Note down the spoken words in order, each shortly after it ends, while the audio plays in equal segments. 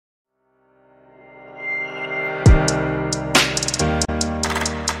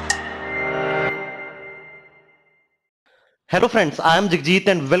Hello friends, I am Jagjit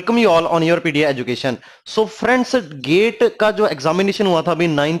and welcome you all on YourPedia education. So friends, gate का जो examination हुआ था अभी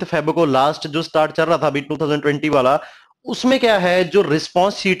 9 फेब को, लास्ट जो स्टार्ट चल रहा था अभी 2020 वाला, उसमें क्या है, जो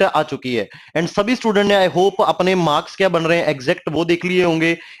रिस्पांस शीट आ चुकी है एंड सभी स्टूडेंट ने आई होप अपने मार्क्स क्या बन रहे हैं एग्जैक्ट वो देख लिए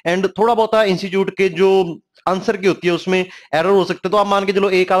होंगे। एंड थोड़ा बहुत इंस्टीट्यूट के जो आंसर की होती है उसमें एरर हो सकते हैं, तो आप मान के चलो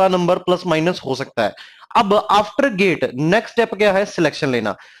एक आधा नंबर प्लस माइनस हो सकता है। अब आफ्टर गेट नेक्स्ट स्टेप क्या है, सिलेक्शन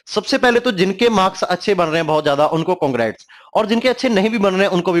लेना। सबसे पहले तो जिनके मार्क्स अच्छे बन रहे हैं बहुत ज्यादा उनको कांग्रेट्स, और जिनके अच्छे नहीं भी बन रहे हैं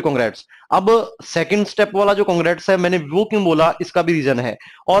उनको भी कांग्रेट्स। अब सेकंड स्टेप वाला जो कांग्रेट्स है, मैंने वो क्यों बोला, इसका भी रीजन है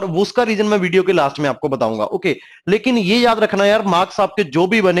और उसका रीजन मैं वीडियो के लास्ट में आपको बताऊंगा। ओके, लेकिन ये याद रखना यार, मार्क्स आपके जो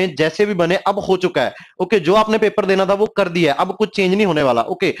भी बने जैसे भी बने अब हो चुका है। ओके, जो आपने पेपर देना था वो कर दिया है, अब कुछ चेंज नहीं होने वाला।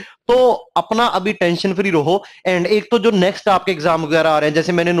 ओके, तो अपना अभी टेंशन फ्री रहो। एंड एक तो जो नेक्स्ट आपके एग्जाम वगैरह आ रहे हैं,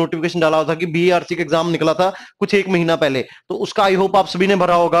 जैसे मैंने नोटिफिकेशन डाला था कि बीआरसी का एग्जाम निकला था कुछ एक महीना पहले, तो उसका आई होप आप सभी ने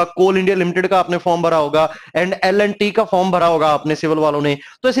भरा होगा। कोल इंडिया लिमिटेड का आपने फॉर्म भरा होगा एंड एल&टी का फॉर्म भरा होगा आपने सिविल वालों ने।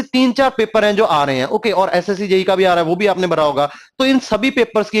 तो ऐसे 3-4 पेपर हैं जो आ रहे हैं। ओके, और एसएससी जेई का भी आ रहा है, वो भी आपने भरा होगा। तो इन सभी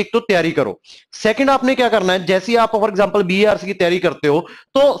पेपर्स की एक तो तैयारी करो। सेकंड, आपने क्या करना है, जैसे आप फॉर एग्जांपल बीआरसी की तैयारी करते हो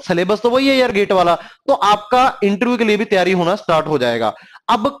तो सिलेबस तो वही है यार गेट वाला, तो आपका इंटरव्यू के लिए भी तैयारी होना स्टार्ट हो जाएगा।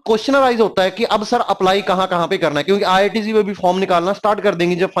 अब क्वेश्चन राइज होता है कि अब सर अप्लाई कहां कहां पे करना है, क्योंकि आईआईटीसी में भी फॉर्म निकालना स्टार्ट कर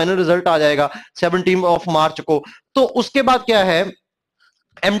देंगे जब फाइनल रिजल्ट आ जाएगा 17 ऑफ मार्च को। तो उसके बाद क्या है,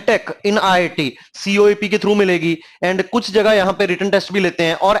 एमटेक इन आईआईटी सीओईपी के थ्रू मिलेगी एंड कुछ जगह यहां पे रिटन टेस्ट भी लेते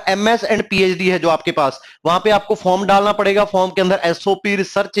हैं। और एमएस एंड पीएचडी है जो आपके पास, वहां पे आपको फॉर्म डालना पड़ेगा। फॉर्म के अंदर एसओपी,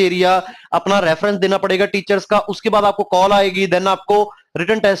 रिसर्च एरिया, अपना रेफरेंस देना पड़ेगा टीचर्स का। उसके बाद आपको कॉल आएगी, देन आपको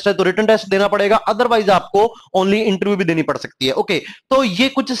रिटन टेस्ट है तो रिटन टेस्ट देना पड़ेगा, अदरवाइज आपको ओनली इंटरव्यू भी देनी पड़ सकती है। ओके, तो ये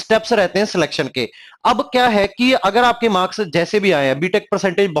कुछ स्टेप्स रहते हैं सिलेक्शन के। अब क्या है कि अगर आपके मार्क्स जैसे भी आए हैं, बीटेक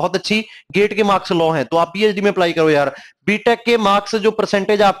परसेंटेज बहुत अच्छी, गेट के मार्क्स लो हैं, तो आप पीएचडी में अप्लाई करो यार। बीटेक के मार्क्स जो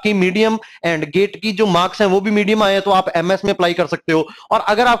परसेंटेज आपकी मीडियम एंड गेट की जो मार्क्स हैं वो भी मीडियम आए हैं, तो आप एमएस में अप्लाई कर सकते हो। और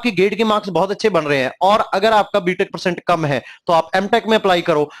अगर आपकी गेट के मार्क्स बहुत अच्छे बन रहे हैं और अगर आपका बीटेक परसेंट कम है तो आप एमटेक में अप्लाई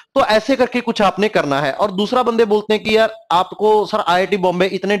करो। तो ऐसे करके कुछ आपने करना है। और दूसरा, बंदे बोलते हैं कि यार आपको सर आईआईटी बॉम्बे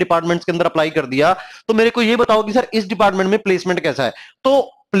इतने डिपार्टमेंट्स के अंदर अप्लाई कर दिया, तो मेरे को ये बताओ कि सर इस डिपार्टमेंट में प्लेसमेंट कैसा है।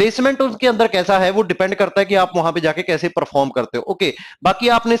 तो प्लेसमेंट उसके अंदर कैसा है वो डिपेंड करता है कि आप वहां पे जाके कैसे परफॉर्म करते हो। ओके, बाकी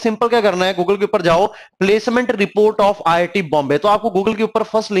आपने सिंपल क्या करना है, गूगल के ऊपर जाओ, placement report of IIT Bombay, तो आपको गूगल के ऊपर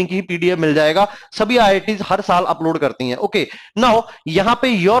फर्स्ट लिंक ही पीडीएफ मिल जाएगा। सभी आईआईटी हर साल अपलोड करती हैं। ओके, नाउ यहां पे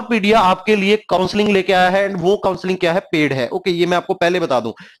YourPedia आपके लिए काउंसलिंग लेके आया है एंड वो काउंसलिंग क्या है, पेड है। ओके, ये मैं आपको पहले बता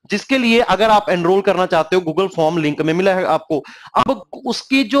दूं, जिसके लिए अगर आप एनरोल करना चाहते हो गूगल फॉर्म लिंक में मिला है आपको। अब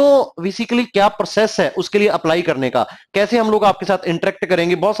उसकी जो बेसिकली क्या प्रोसेस है उसके लिए अप्लाई करने का, कैसे हम लोग आपके साथ इंटरेक्ट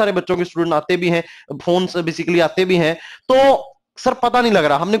करेंगे, बहुत सारे बच्चों के स्टूडेंट आते भी हैं, फोन बेसिकली आते भी हैं, तो सर पता नहीं लग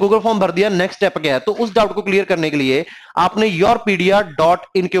रहा, हमने गूगल फॉर्म भर दिया, नेक्स्ट स्टेप क्या है, तो उस डाउट को क्लियर करने के लिए आपने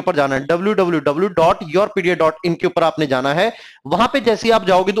YourPedia.in के ऊपर जाना है। www.yourpedia.in के ऊपर आपने जाना है। वहां पे जैसे ही आप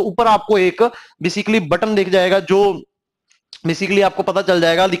जाओगे तो ऊपर आपको एक बेसिकली बटन दिख जाएगा, जो बेसिकली आपको पता चल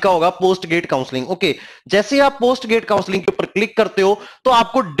जाएगा, लिखा होगा पोस्ट गेट काउंसलिंग। ओके, जैसे आप पोस्ट गेट काउंसलिंग के ऊपर क्लिक करते हो तो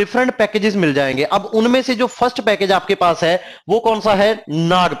आपको डिफरेंट पैकेजेस मिल जाएंगे। अब उनमें से जो फर्स्ट पैकेज आपके पास है वो कौन सा है,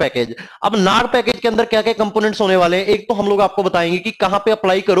 नाग पैकेज। अब नाग पैकेज के अंदर क्या क्या कंपोनेंट्स होने वाले हैं, एक तो हम लोग आपको बताएंगे कि कहां पे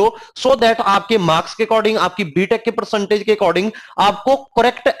अप्लाई करो सो दैट आपके मार्क्स के अकॉर्डिंग, आपकी बीटेक के परसेंटेज के अकॉर्डिंग आपको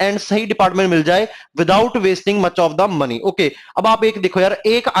करेक्ट एंड सही डिपार्टमेंट मिल जाए without wasting much of the money. Okay, अब आप एक देखो यार,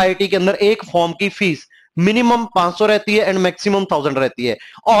 एक आईआईटी के अंदर एक फॉर्म की फीस मिनिमम 500 रहती है एंड मैक्सिमम 1000 रहती है।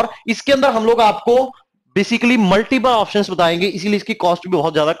 और इसके अंदर हम लोग आपको बेसिकली मल्टीपल ऑप्शंस बताएंगे, इसीलिए इसकी कॉस्ट भी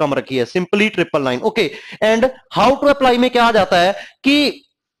बहुत ज्यादा कम रखी है, simply 999। Okay, and how to apply में क्या आ जाता है कि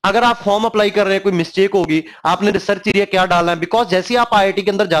अगर आप फॉर्म अप्लाई कर रहे हैं, कोई मिस्टेक होगी, आपने रिसर्च एरिया क्या डालना है, बिकॉज जैसे आप आईआईटी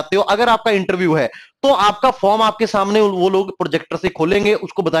के अंदर जाते हो, अगर आपका इंटरव्यू है तो आपका फॉर्म आपके सामने वो लोग प्रोजेक्टर से खोलेंगे,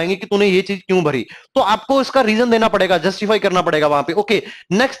 उसको बताएंगे कि तूने ये चीज क्यों भरी, तो आपको इसका रीजन देना पड़ेगा, जस्टिफाई करना पड़ेगा वहां पे। Okay,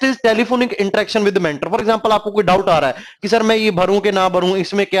 next is telephonic interaction with mentor. For example आपको कोई डाउट आ रहा है कि सर मैं ये भरूं कि ना भरूं,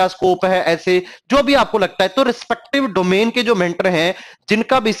 इसमें क्या स्कोप है, ऐसे जो भी आपको लगता है, तो रिस्पेक्टिव डोमेन के जो मेंटर हैं,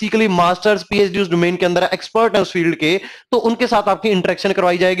 जिनका बेसिकली मास्टर्स पीएचडी उस डोमेन के अंदर एक्सपर्ट है उस फील्ड के, तो उनके साथ आपकी इंटरेक्शन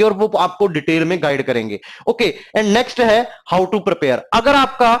करवाई जाएगी और वो आपको डिटेल में गाइड करेंगे। ओके, एंड नेक्स्ट है हाउ टू प्रिपेयर। अगर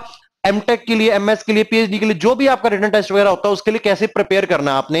आपका एमटेक के लिए, एमएस के लिए, पीएचडी के लिए जो भी आपका रिटन टेस्ट वगैरह होता है उसके लिए कैसे प्रिपेयर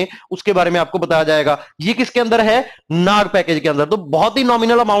करना है आपने, उसके बारे में आपको बताया जाएगा। ये किसके अंदर है, नाग पैकेज के अंदर। तो बहुत ही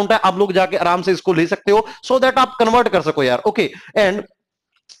नॉमिनल अमाउंट है, आप लोग जाके आराम से इसको ले सकते हो सो दैट आप कन्वर्ट कर सको यार। ओके, एंड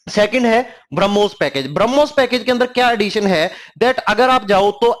सेकंड है ब्रह्मोस पैकेज। ब्रह्मोस पैकेज के अंदर क्या एडिशन है, दैट अगर आप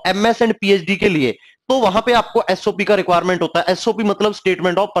जाओ तो एमएस एंड पीएचडी के लिए तो वहां पे आपको एसओपी का रिक्वायरमेंट होता है। एसओपी मतलब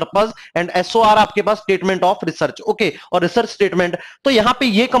statement of purpose, and SOR आपके पास स्टेटमेंट ऑफ रिसर्च, ओके, और रिसर्च स्टेटमेंट। तो यहां पे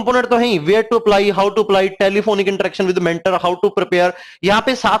ये कंपोनेंट तो है, where to apply, how to apply, telephonic interaction with mentor, how to prepare. यहां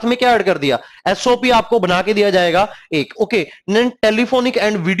पे साथ में क्या ऐड कर दिया, एसओपी आपको बना के दिया जाएगा एक, okay. Telephonic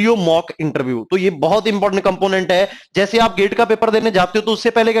and video mock interview, तो ये बहुत इंपॉर्टेंट कंपोनेंट है। जैसे आप गेट का पेपर देने जाते हो तो उससे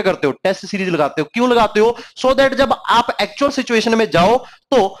पहले क्या करते हो, टेस्ट सीरीज लगाते हो। क्यों लगाते हो, सो दैट जब आप एक्चुअल सिचुएशन में जाओ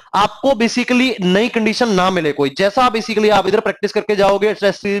तो आपको बेसिकली नई कंडीशन ना मिले कोई। जैसा बेसिकली आप इधर प्रैक्टिस करके जाओगे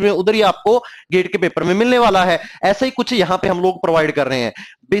टेस्ट सीरीज में, उधर ही आपको गेट के पेपर में मिलने वाला है। ऐसा ही कुछ यहां पे हम लोग प्रोवाइड कर रहे हैं।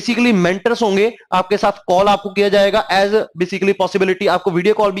 बेसिकली मेंटर्स होंगे आपके साथ, कॉल आपको किया जाएगा एज बेसिकली पॉसिबिलिटी, आपको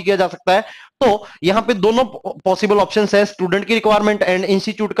वीडियो कॉल भी किया जा सकता है। तो यहां पे दोनों पॉसिबल ऑप्शंस है, स्टूडेंट की रिक्वायरमेंट एंड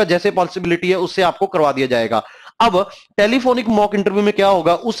इंस्टीट्यूट का जैसे पॉसिबिलिटी है उससे आपको करवा दिया जाएगा। अब टेलीफोनिक मॉक इंटरव्यू में क्या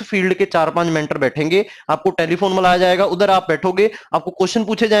होगा, उस फील्ड के 4-5 मेंटर बैठेंगे, आपको टेलीफोन मिलाया जाएगा, उधर आप बैठोगे, आपको क्वेश्चन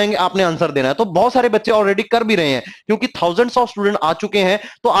पूछे जाएंगे, आपने आंसर देना है। तो बहुत सारे बच्चे ऑलरेडी कर भी रहे हैं क्योंकि थाउजेंड्स ऑफ स्टूडेंट आ चुके हैं।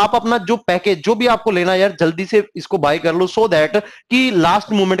 तो आप अपना जो पैकेज जो भी आपको लेना है यार, जल्दी से इसको बाय कर लो, सो दैट कि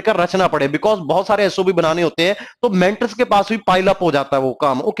लास्ट मोमेंट का रचना पड़े, बिकॉज बहुत सारे एसओबी बनाने होते हैं तो मेंटर्स के पास भी पाइल अप हो जाता है वो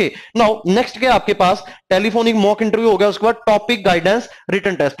काम, ओके। नाउ नेक्स्ट क्या आपके पास, टेलीफोनिक मॉक इंटरव्यू हो गया, उसके बाद topic guidance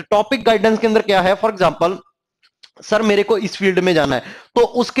written test. Topic guidance के अंदर क्या है, फॉर एग्जांपल सर मेरे को इस फील्ड में जाना है, तो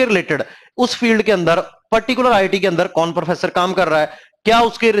उसके रिलेटेड उस फील्ड के अंदर पर्टिकुलर आईआईटी के अंदर कौन प्रोफेसर काम कर रहा है, क्या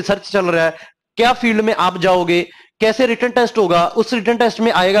उसके रिसर्च चल रहा है, क्या फील्ड में आप जाओगे, कैसे रिटन टेस्ट होगा, उस रिटन टेस्ट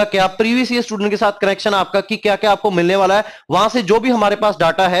में आएगा क्या, प्रीवियस ईयर स्टूडेंट के साथ कनेक्शन आपका कि क्या क्या आपको मिलने वाला है। वहां से जो भी हमारे पास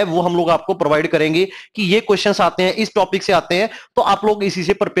डाटा है वो हम लोग आपको प्रोवाइड करेंगे कि ये क्वेश्चंस आते हैं, इस टॉपिक से आते हैं, तो आप लोग इसी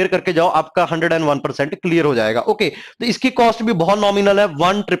से प्रिपेयर करके जाओ, आपका 101% क्लियर हो जाएगा, ओके। तो इसकी कॉस्ट भी बहुत नॉमिनल है,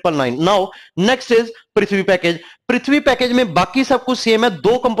 1999। Now next is Prithvi package. Prithvi package में बाकी सब कुछ सेम है,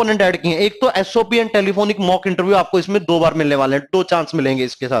 दो कंपोनेंट ऐड किए हैं, एक तो SOP and telephonic mock interview, आपको इसमें 2 बार मिलने वाले हैं, 2 चांस मिलेंगे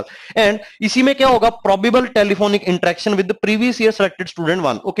इसके साथ। एंड इसी में क्या होगा, probable telephonic interaction with previous year selected student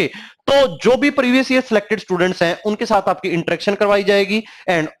 1, okay. तो जो भी प्रीवियस ईयर सिलेक्टेड स्टूडेंट्स हैं उनके साथ आपकी इंटरेक्शन करवाई जाएगी,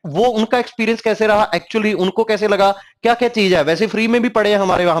 एंड वो उनका एक्सपीरियंस कैसे रहा, एक्चुअली उनको कैसे लगा, क्या क्या चीज है। वैसे फ्री में भी पड़े हैं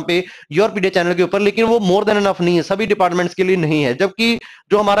हमारे वहां पे YourPedia चैनल के ऊपर, लेकिन वो मोर देन एनफ नहीं है, सभी डिपार्टमेंट्स के लिए नहीं है। जबकि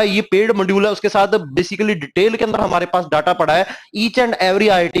जो हमारा ये पेड मॉड्यूल है उसके साथ बेसिकली डिटेल के अंदर हमारे पास डाटा पड़ा है ईच एंड एवरी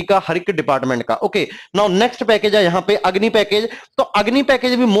आईआईटी का, हर एक डिपार्टमेंट का, ओके। नाउ नेक्स्ट पैकेज है यहाँ पे अग्नि पैकेज। तो अग्नि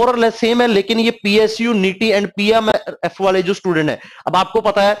पैकेज भी मोर और लेस सेम है, लेकिन ये पीएसयू नीटी एंड पीएमएफ वाले जो स्टूडेंट है, अब आपको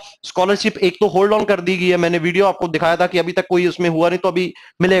पता है स्कॉलरशिप एक तो होल्ड ऑन कर दी गई है, मैंने वीडियो आपको दिखाया था कि अभी तक कोई उसमें हुआ नहीं, तो अभी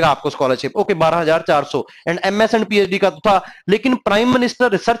मिलेगा आपको scholarship, okay, 12,400। And MS and PhD का तो था, लेकिन प्राइम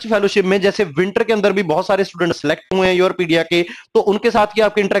मिनिस्टर रिसर्च फेलोशिप में जैसे विंटर के अंदर भी बहुत सारे स्टूडेंट सिलेक्ट हुए हैं YourPedia के, तो उनके साथ की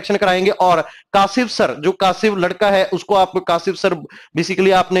आपके इंटरेक्शन कराएंगे। और कासिफ सर, जो कासिफ लड़का है उसको आप कासिफ सर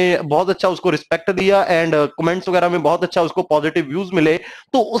बेसिकली आपने बहुत अच्छा उसको रिस्पेक्ट दिया एंड कमेंट्स वगैरह में बहुत अच्छा उसको पॉजिटिव व्यूज मिले,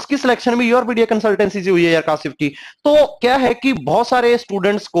 तो उसकी सिलेक्शन भी YourPedia कंसल्टेंसी से हुई है यार कासिफ की। तो क्या है कि बहुत सारे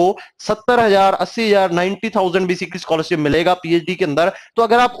स्टूडेंट्स को 70,000, 80,000, 90,000 बेसिकली स्कॉलरशिप मिलेगा पीएचडी के अंदर। तो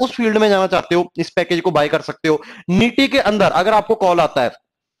अगर आप उस फील्ड में जाना चाहते हो इस पैकेज को बाय कर सकते हो। नीटी के अंदर अगर आपको कॉल आता है,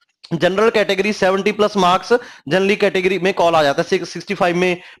 general category 70+ marks, generally category में कॉल आ जाता है, 65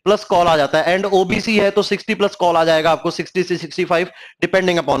 में प्लस कॉल आ जाता है, एंड ओबीसी है तो 60+ कॉल आ जाएगा आपको, 60 से 65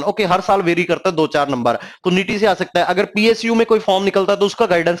 डिपेंडिंग अपॉन, ओके। हर साल वेरी करता है 2-4 नंबर, तो नीटी से आ सकता है। अगर पीएसयू में कोई फॉर्म निकलता है तो उसका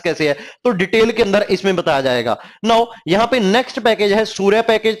गाइडेंस कैसे है, तो डिटेल के अंदर इसमें बताया जाएगा। नाउ यहाँ पे नेक्स्ट पैकेज है सूर्य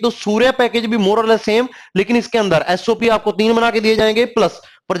पैकेज। तो सूर्य पैकेज भी मोर और लेस सेम, लेकिन इसके अंदर एसओपी आपको 3 बना के दिए जाएंगे, प्लस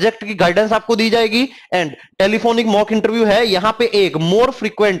प्रोजेक्ट की गाइडेंस आपको दी जाएगी, एंड टेलीफोनिक मॉक इंटरव्यू है। यहां पे एक मोर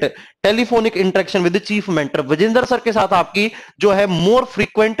frequent telephonic interaction with chief mentor, Vijendra sir के साथ आपकी जो है मोर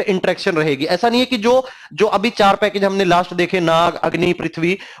फ्रीक्वेंट इंटरेक्शन रहेगी। ऐसा नहीं है कि जो अभी 4 पैकेज हमने लास्ट देखे, नाग, अग्नि,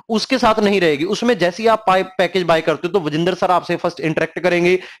 पृथ्वी, उसके साथ नहीं रहेगी। उसमें जैसे ही आप पैकेज बाय करते हो तो विजेंद्र सर आपसे फर्स्ट इंटरेक्ट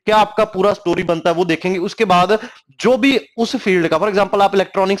करेंगे, क्या आपका पूरा स्टोरी बनता है वो देखेंगे। उसके बाद जो भी उस फील्ड का, फॉर एग्जांपल आप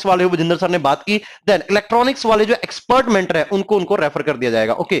इलेक्ट्रॉनिक्स वाले हो, विजेंद्र सर ने बात की, देन इलेक्ट्रॉनिक्स वाले जो एक्सपर्ट मेंटर है उनको रेफर कर दिया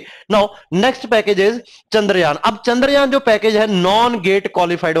जाएगा, okay. Now next package is Chandrayaan. अब चंद्रयान जो पैकेज है नॉन गेट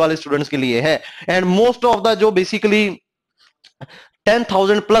क्वालिफाइड वाले स्टूडेंट्स के लिए है, एंड मोस्ट ऑफ द जो बेसिकली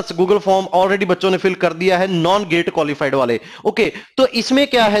 10,000+ गूगल फॉर्म ऑलरेडी बच्चों ने फिल कर दिया है, नॉन गेट क्वालिफाइड वाले, ओके। तो इसमें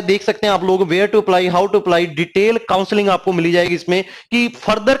क्या है देख सकते हैं आप लोग, where to apply, how to apply, detail counselling आपको मिली जाएगी इसमें कि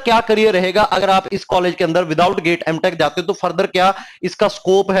फर्दर क्या करियर रहेगा अगर आप इस कॉलेज के अंदर विदाउट गेट एमटेक जाते हो, तो फर्दर क्या इसका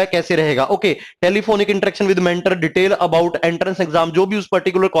स्कोप है, कैसे रहेगा, okay. Telephonic interaction with mentor, detail about entrance exam, जो भी उस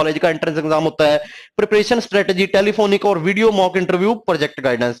पर्टिकुलर कॉलेज का एंट्रेंस एग्जाम होता है, प्रिपरेशन स्ट्रेटेजी, टेलीफोनिक और video mock interview, project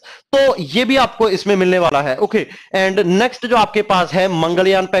guidance, तो ये भी आपको इसमें मिलने वाला है, ओके। एंड नेक्स्ट जो आपके पास है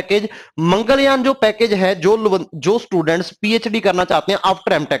मंगलयान पैकेज। मंगलयान जो पैकेज है, जो स्टूडेंट्स पीएचडी करना चाहते हैं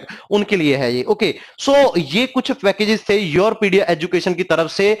आफ्टर एमटेक उनके लिए है ये, ओके। सो ये कुछ पैकेजेस थे YourPedia एजुकेशन की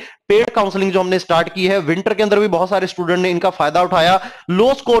तरफ से पेड काउंसलिंग जो हमने स्टार्ट की है, विंटर के अंदर भी बहुत सारे स्टूडेंट ने इनका फायदा उठाया,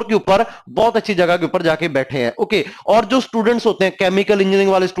 लो स्कोर के ऊपर बहुत अच्छी जगह के ऊपर जाके बैठे हैं। ओके, और जो स्टूडेंट्स होते हैं, केमिकल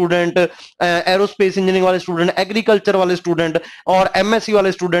इंजीनियरिंग वाले स्टूडेंट, एरोस्पेस इंजीनियरिंग वाले स्टूडेंट, एग्रीकल्चर वाले स्टूडेंट और एमएससी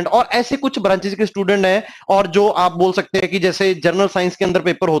वाले स्टूडेंट और ऐसे कुछ ब्रांचेस के स्टूडेंट हैं, और जो आप बोल सकते हैं कि जैसे जनरल साइंस के अंदर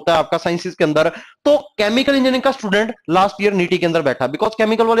पेपर होता है आपका साइंसेस के अंदर, तो केमिकल इंजीनियरिंग का स्टूडेंट लास्ट ईयर नीटी के अंदर बैठा, बिकॉज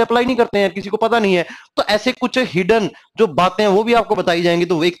केमिकल वाले अप्लाई नहीं करते हैं, किसी को पता नहीं है। तो ऐसे कुछ हिडन जो बातें हैं वो भी आपको बताई जाएंगी।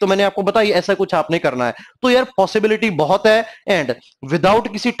 तो एक तो मैंने आपको बताई, ऐसा कुछ आपने करना है। तो यार पॉसिबिलिटी बहुत है, एंड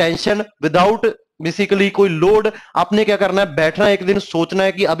विदाउट किसी टेंशन, विदाउट बेसिकली कोई लोड, आपने क्या करना है, बैठना है एक दिन, सोचना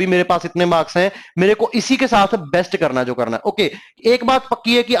है कि अभी मेरे पास इतने मार्क्स हैं, मेरे को इसी के साथ बेस्ट करना है जो करना है। ओके, एक बात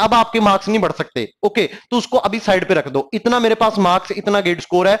पक्की है कि अब आपके मार्क्स नहीं बढ़ सकते। ओके, तो उसको अभी साइड पे रख दो, इतना मेरे पास मार्क्स, इतना गेट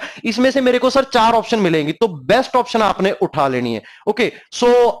स्कोर है, इसमें से मेरे को सर 4 ऑप्शन मिलेंगे, तो बेस्ट ऑप्शन आपने उठा लेनी है। ओके,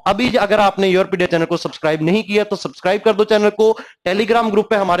 सो अभी अगर आपने योरपीडिया चैनल को सब्सक्राइब नहीं किया तो सब्सक्राइब कर दो चैनल को। टेलीग्राम ग्रुप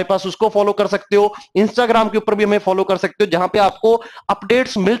पे हमारे पास, उसको फॉलो कर सकते हो। इंस्टाग्राम के ऊपर भी हमें फॉलो कर सकते हो, जहां पे आपको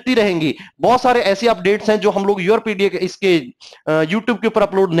अपडेट्स मिलती रहेंगी। बहुत सारे ऐसी अपडेट्स हैं जो हम लोग योरपीडिया के इसके यूट्यूब के ऊपर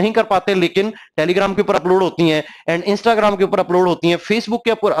अपलोड नहीं कर पाते, लेकिन टेलीग्राम के ऊपर अपलोड होती हैं, एंड इंस्टाग्राम के ऊपर अपलोड होती हैं, फेसबुक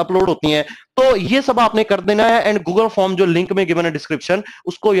के ऊपर अपलोड होती हैं। तो ये सब आपने कर देना है, एंड गूगल फॉर्म जो लिंक में गिवन है डिस्क्रिप्शन,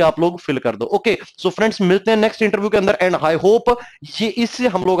 उसको ये आप लोग फिल कर दो। ओके, सो फ्रेंड्स, मिलते हैं नेक्स्ट इंटरव्यू के अंदर, एंड आई होप ये इससे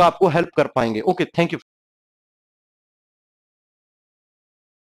हम लोग आपको हेल्प कर पाएंगे। Okay, thank you.